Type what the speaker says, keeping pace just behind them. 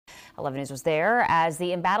11 News was there as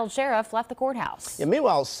the embattled sheriff left the courthouse. Yeah,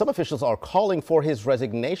 meanwhile, some officials are calling for his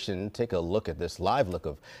resignation. Take a look at this live look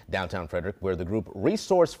of downtown Frederick, where the group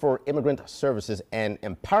Resource for Immigrant Services and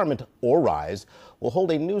Empowerment, or RISE, will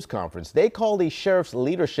hold a news conference. They call the sheriff's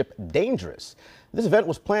leadership dangerous. This event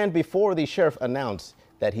was planned before the sheriff announced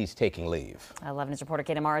that he's taking leave. 11 News reporter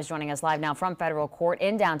Kate Amara is joining us live now from federal court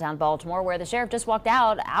in downtown Baltimore, where the sheriff just walked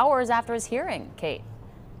out hours after his hearing. Kate.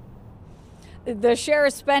 The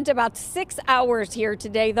sheriff spent about 6 hours here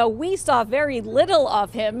today, though we saw very little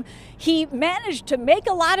of him. He managed to make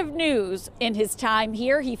a lot of news in his time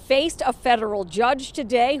here. He faced a federal judge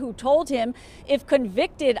today who told him if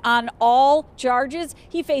convicted on all charges,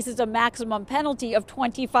 he faces a maximum penalty of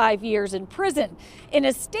 25 years in prison. In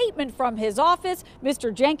a statement from his office,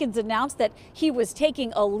 Mr. Jenkins announced that he was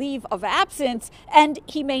taking a leave of absence and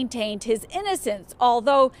he maintained his innocence,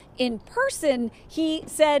 although in person he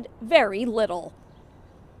said very little.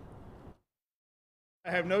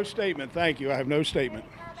 I have no statement. Thank you. I have no statement.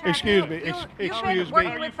 Excuse me. You've been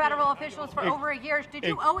working with federal officials for over a year. Did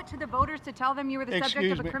you owe it to the voters to tell them you were the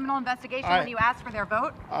subject of a criminal investigation when you asked for their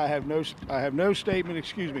vote? I have no statement.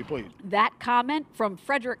 Excuse me, please. That comment from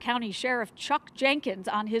Frederick County Sheriff Chuck Jenkins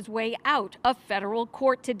on his way out of federal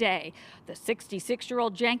court today. The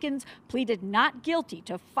 66-year-old Jenkins pleaded not guilty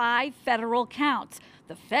to 5 federal counts.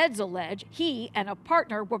 The feds allege he and a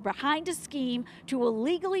partner were behind a scheme to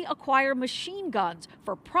illegally acquire machine guns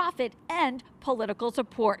for profit and political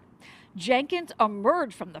support. Jenkins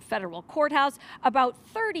emerged from the federal courthouse about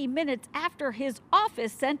 30 minutes after his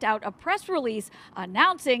office sent out a press release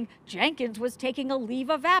announcing Jenkins was taking a leave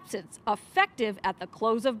of absence, effective at the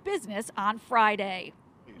close of business on Friday.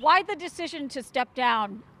 Why the decision to step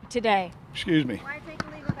down today? Excuse me. Why take a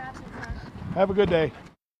leave of absence, sir? Have a good day.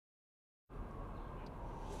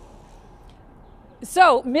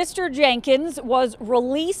 So, Mr. Jenkins was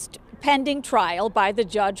released pending trial by the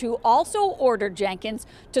judge, who also ordered Jenkins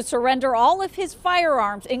to surrender all of his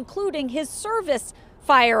firearms, including his service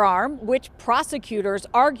firearm, which prosecutors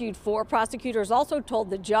argued for. Prosecutors also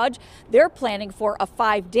told the judge they're planning for a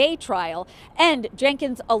 5-day trial. And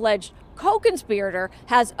Jenkins' alleged co-conspirator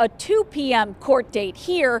has a 2 p.m. court date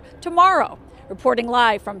here tomorrow. Reporting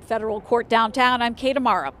live from federal court downtown, I'm Kate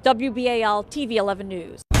Amara, WBAL-TV 11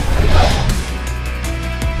 News.